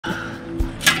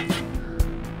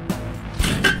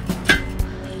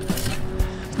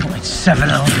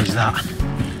7L is that?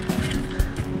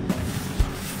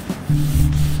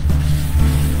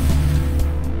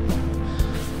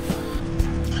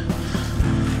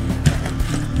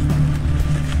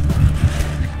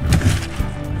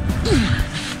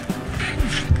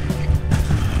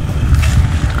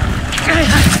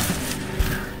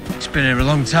 It's been here a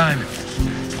long time.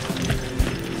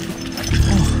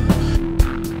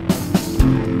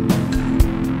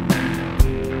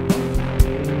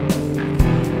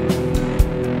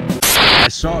 I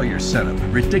saw your setup.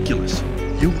 Ridiculous.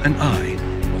 You and I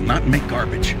will not make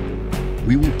garbage.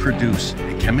 We will produce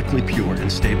a chemically pure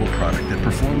and stable product that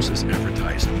performs as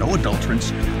advertised. No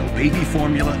adulterants, no baby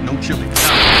formula, no chili.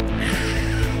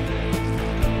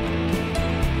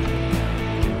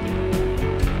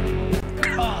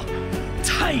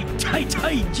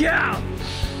 Tight, yeah!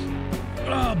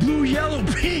 Blue, yellow,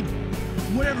 pink!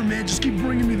 Whatever, man, just keep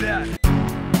bringing me that.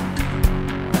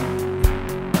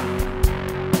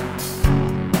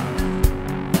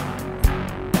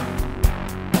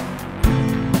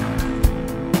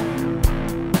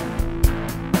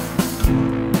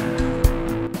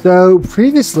 So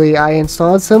previously I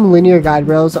installed some linear guide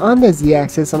rails on the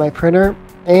Z-axis on my printer,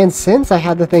 and since I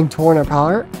had the thing torn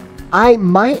apart, I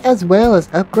might as well as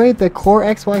upgrade the core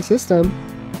XY system.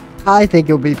 I think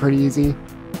it'll be pretty easy.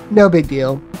 No big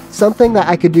deal. Something that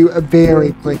I could do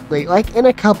very quickly, like in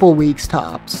a couple weeks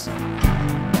tops.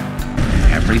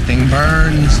 Everything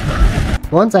burns.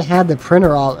 Once I had the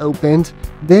printer all opened,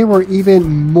 there were even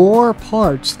more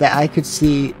parts that I could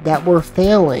see that were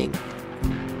failing.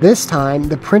 This time,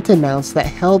 the printed mounts that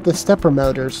held the stepper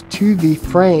motors to the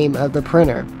frame of the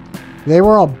printer. They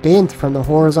were all bent from the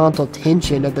horizontal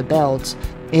tension of the belts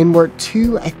and were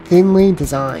too thinly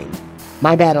designed.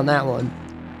 My bad on that one.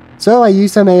 So I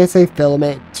used some ASA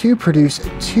filament to produce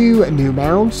 2 new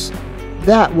mounts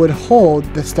that would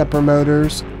hold the stepper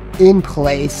motors in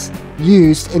place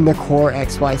used in the core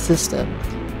XY system.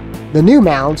 The new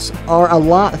mounts are a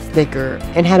lot thicker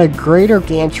and had a greater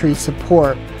gantry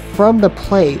support from the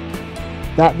plate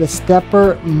that the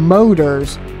stepper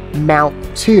motors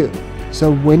mount to.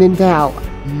 So when in doubt,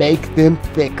 make them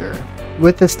thicker.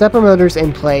 With the stepper motors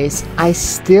in place, I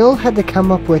still had to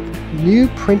come up with new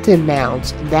printed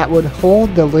mounts that would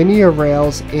hold the linear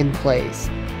rails in place.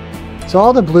 So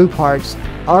all the blue parts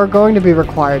are going to be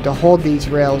required to hold these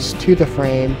rails to the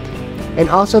frame, and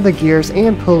also the gears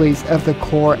and pulleys of the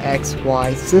core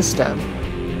XY system.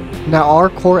 Now our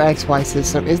core XY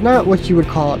system is not what you would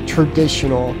call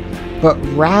traditional, but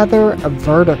rather a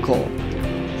vertical,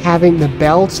 having the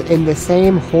belts in the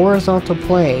same horizontal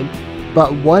plane,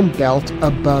 but one belt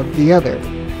above the other.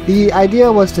 The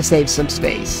idea was to save some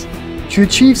space. To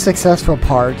achieve successful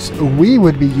parts, we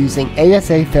would be using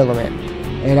ASA filament.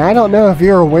 And I don't know if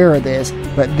you're aware of this,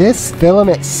 but this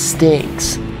filament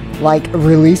stinks. Like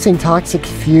releasing toxic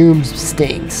fumes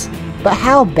stinks. But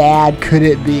how bad could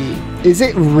it be? Is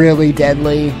it really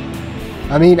deadly?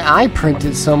 I mean, I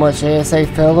printed so much ASA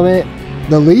filament.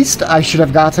 The least I should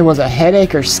have gotten was a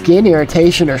headache or skin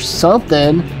irritation or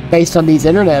something, based on these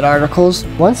internet articles.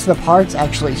 Once the parts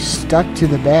actually stuck to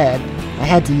the bed, I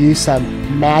had to use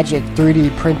some magic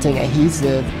 3D printing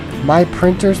adhesive. My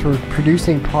printers were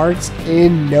producing parts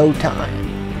in no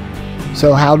time.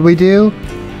 So how'd we do?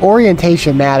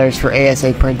 Orientation matters for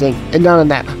ASA printing, and not in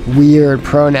that weird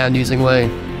pronoun using way.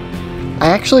 I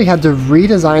actually had to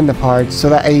redesign the parts so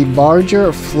that a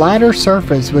larger, flatter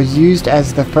surface was used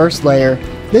as the first layer.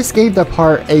 This gave the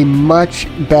part a much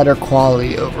better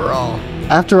quality overall.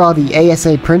 After all the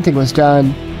ASA printing was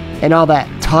done, and all that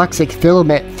toxic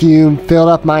filament fume filled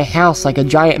up my house like a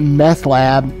giant meth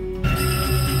lab,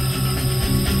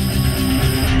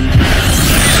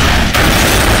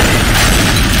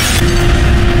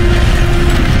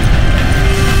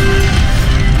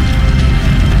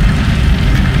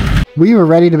 we were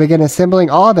ready to begin assembling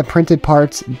all the printed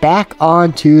parts back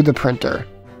onto the printer.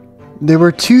 There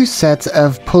were 2 sets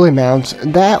of pulley mounts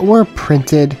that were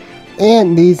printed,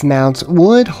 and these mounts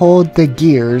would hold the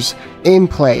gears in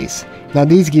place. Now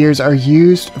these gears are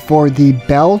used for the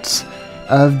belts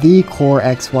of the core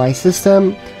XY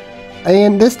system,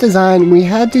 and this design we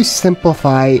had to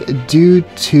simplify due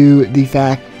to the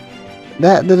fact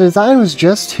that the design was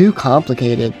just too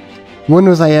complicated. When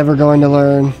was I ever going to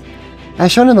learn?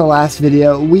 As shown in the last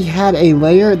video, we had a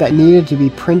layer that needed to be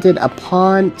printed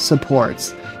upon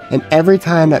supports, and every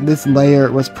time that this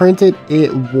layer was printed,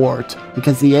 it warped,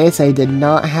 because the ASA did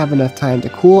not have enough time to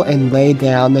cool and lay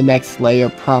down the next layer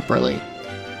properly.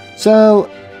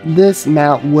 So this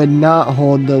mount would not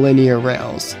hold the linear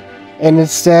rails, and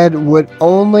instead would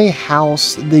only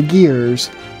house the gears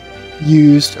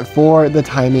used for the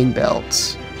timing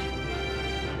belts.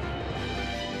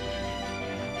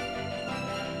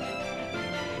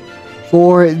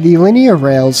 For the linear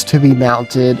rails to be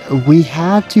mounted, we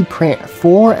had to print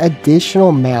 4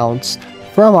 additional mounts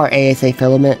from our ASA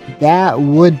filament that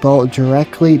would bolt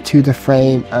directly to the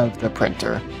frame of the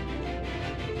printer.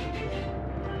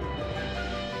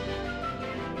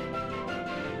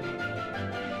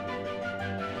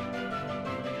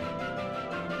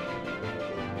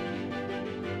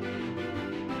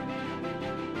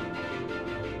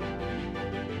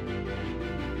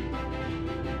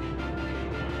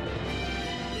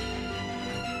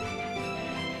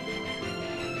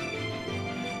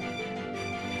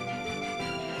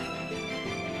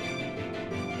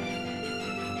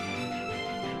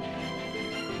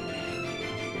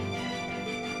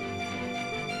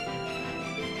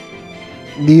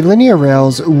 The linear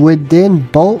rails would then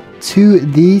bolt to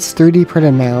these 3D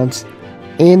printed mounts,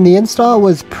 and the install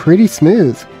was pretty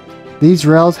smooth. These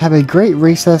rails have a great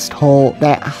recessed hole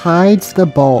that hides the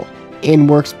bolt and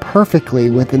works perfectly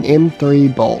with an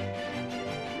M3 bolt.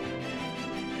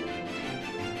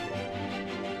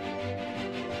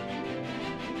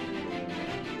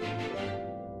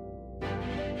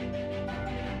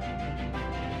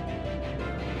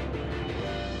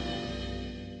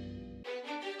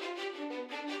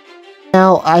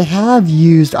 Now, I have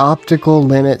used optical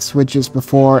limit switches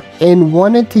before and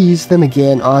wanted to use them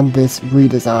again on this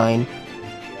redesign.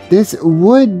 This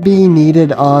would be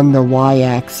needed on the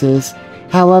Y-axis,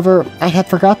 however, I had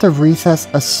forgot to recess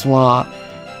a slot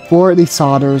for the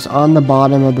solders on the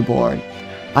bottom of the board.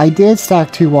 I did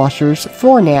stack 2 washers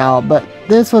for now, but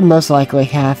this would most likely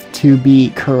have to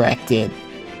be corrected.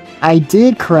 I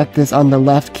did correct this on the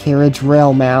left carriage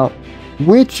rail mount,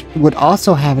 which would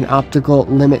also have an optical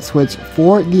limit switch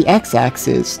for the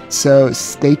X-axis, so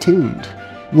stay tuned.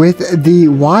 With the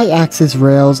Y-axis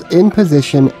rails in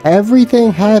position,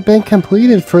 everything had been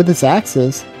completed for this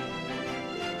axis.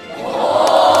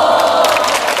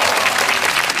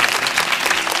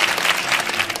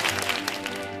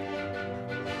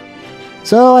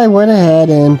 So I went ahead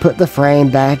and put the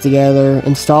frame back together,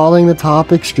 installing the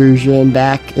top extrusion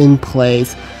back in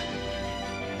place.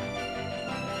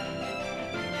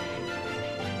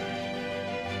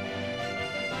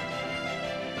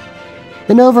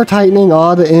 And over tightening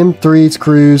all the M3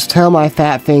 screws till my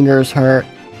fat fingers hurt.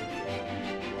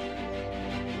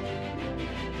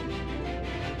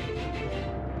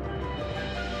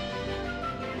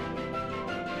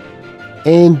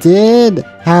 And did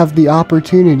have the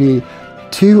opportunity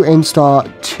to install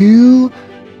 2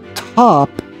 top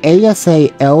ASA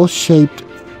L-shaped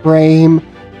frame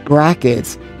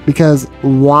brackets, because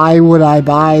why would I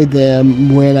buy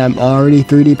them when I'm already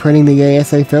 3D printing the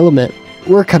ASA filament?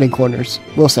 We're cutting corners,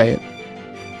 we'll say it.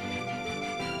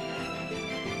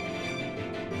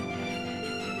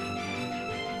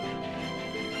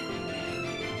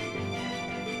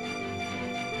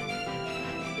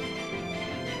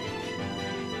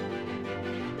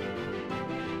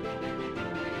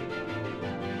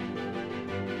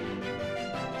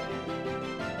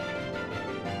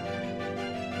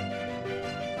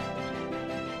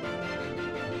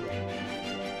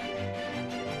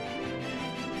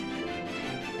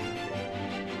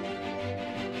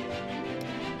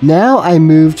 Now I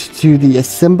moved to the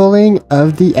assembling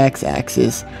of the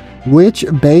X-axis, which,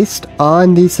 based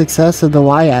on the success of the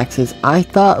Y-axis, I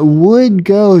thought would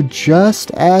go just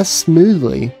as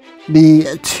smoothly.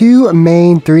 The 2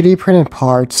 main 3D printed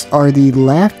parts are the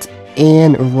left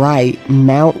and right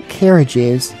mount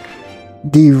carriages.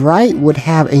 The right would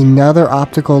have another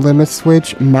optical limit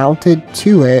switch mounted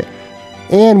to it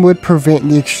and would prevent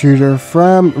the extruder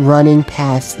from running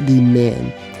past the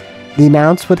min. The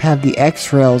mounts would have the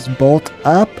X-rails bolt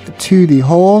up to the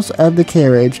holes of the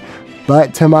carriage,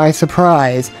 but to my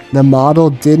surprise, the model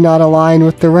did not align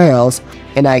with the rails,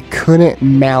 and I couldn't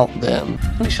mount them.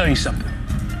 Let me show you something.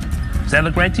 Does that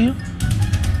look right to you?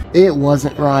 It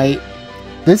wasn't right.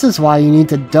 This is why you need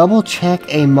to double check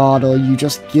a model you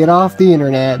just get off the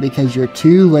internet because you're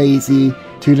too lazy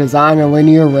to design a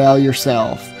linear rail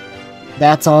yourself.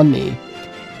 That's on me.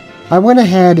 I went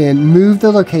ahead and moved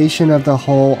the location of the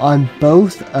hole on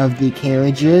both of the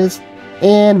carriages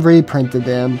and reprinted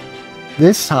them.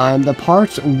 This time the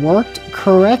parts worked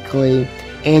correctly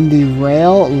and the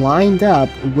rail lined up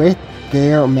with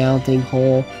their mounting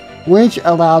hole, which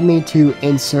allowed me to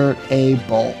insert a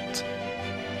bolt.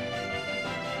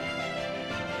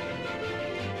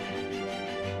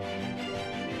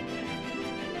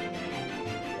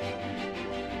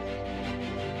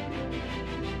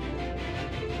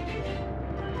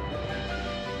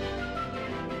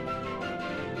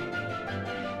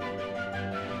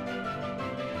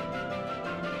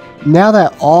 Now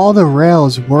that all the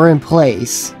rails were in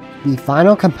place, the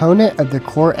final component of the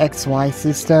Core XY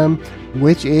system,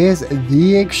 which is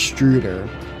the extruder.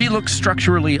 He looks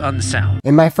structurally unsound.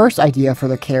 And my first idea for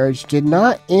the carriage did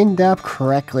not end up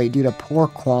correctly due to poor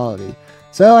quality,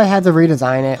 so I had to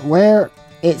redesign it where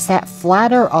it sat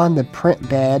flatter on the print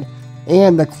bed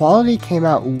and the quality came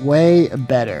out way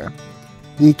better.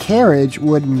 The carriage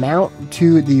would mount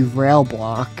to the rail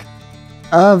block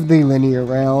of the linear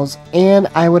rails, and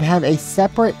I would have a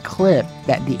separate clip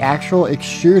that the actual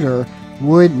extruder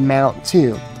would mount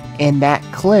to, and that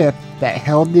clip that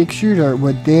held the extruder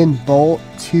would then bolt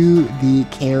to the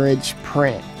carriage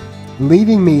print,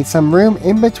 leaving me some room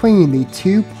in between the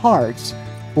two parts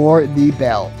for the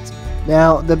belt.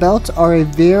 Now, the belts are a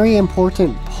very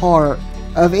important part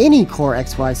of any Core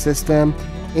XY system,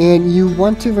 and you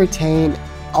want to retain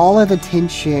all of the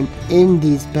tension in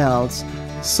these belts,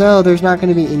 so there's not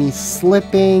going to be any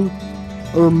slipping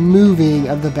or moving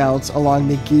of the belts along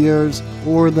the gears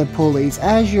or the pulleys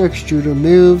as your extruder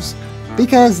moves,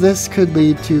 because this could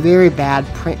lead to very bad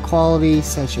print quality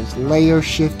such as layer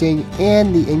shifting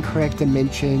and the incorrect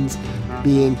dimensions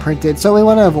being printed, so we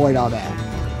want to avoid all that.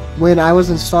 When I was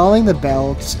installing the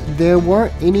belts, there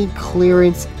weren't any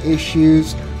clearance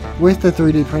issues with the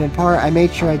 3D printed part. I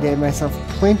made sure I gave myself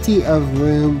plenty of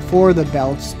room for the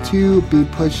belts to be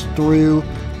pushed through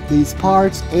these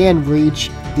parts and reach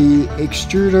the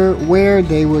extruder where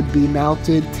they would be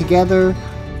mounted together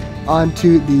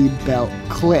onto the belt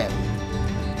clip.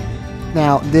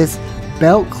 Now, this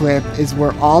belt clip is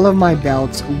where all of my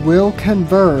belts will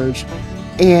converge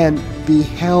and be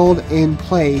held in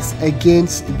place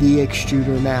against the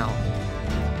extruder mount.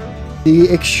 The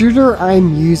extruder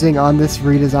I'm using on this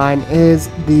redesign is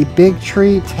the Big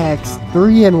Tree Tex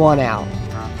 3-in-1 out.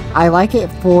 I like it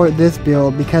for this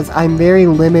build because I'm very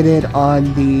limited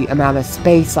on the amount of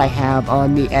space I have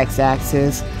on the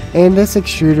x-axis, and this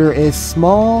extruder is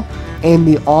small and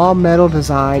the all-metal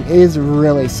design is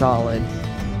really solid.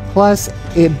 Plus,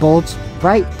 it bolts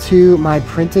right to my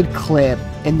printed clip,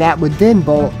 and that would then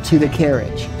bolt to the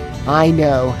carriage. I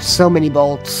know, so many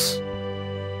bolts.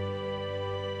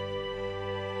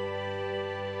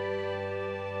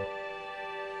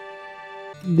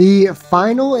 The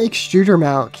final extruder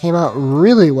mount came out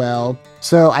really well,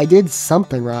 so I did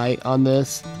something right on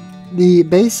this. The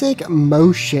basic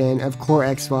motion of Core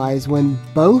XY is when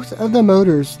both of the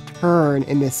motors turn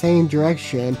in the same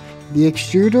direction, the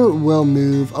extruder will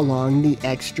move along the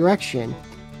X direction.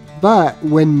 But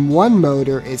when one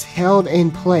motor is held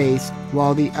in place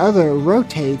while the other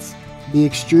rotates, the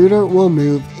extruder will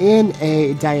move in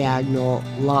a diagonal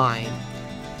line.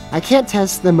 I can't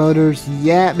test the motors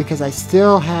yet because I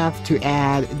still have to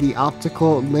add the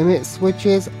optical limit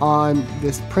switches on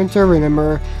this printer.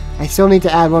 Remember, I still need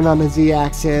to add one on the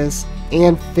Z-axis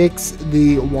and fix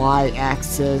the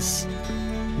Y-axis.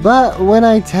 But when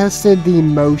I tested the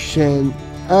motion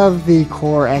of the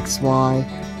Core XY,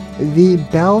 the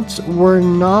belts were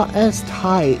not as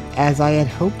tight as I had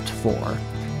hoped for.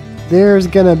 There's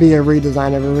gonna be a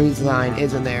redesign of a redesign,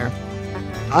 isn't there?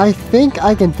 I think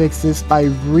I can fix this by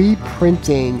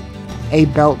reprinting a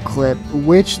belt clip,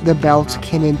 which the belts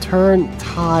can in turn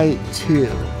tie to.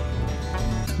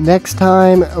 Next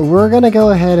time, we're going to go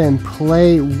ahead and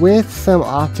play with some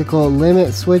optical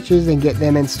limit switches and get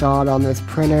them installed on this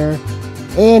printer.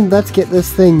 And let's get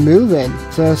this thing moving,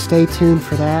 so stay tuned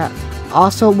for that.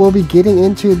 Also, we'll be getting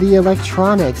into the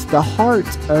electronics, the heart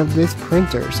of this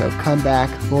printer, so come back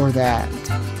for that.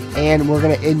 And we're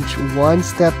going to inch one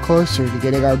step closer to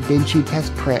getting our Benchy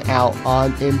test print out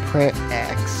on Imprint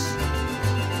X.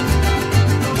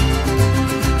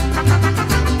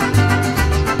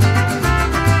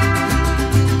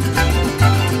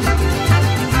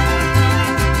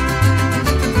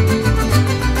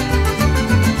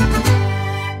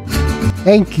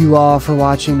 Thank you all for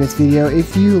watching this video.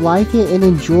 If you like it and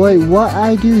enjoy what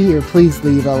I do here, please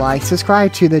leave a like,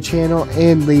 subscribe to the channel,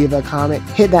 and leave a comment.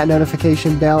 Hit that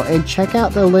notification bell and check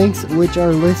out the links which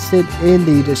are listed in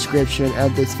the description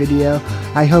of this video.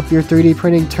 I hope your 3D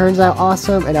printing turns out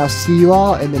awesome, and I'll see you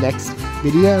all in the next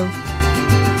video.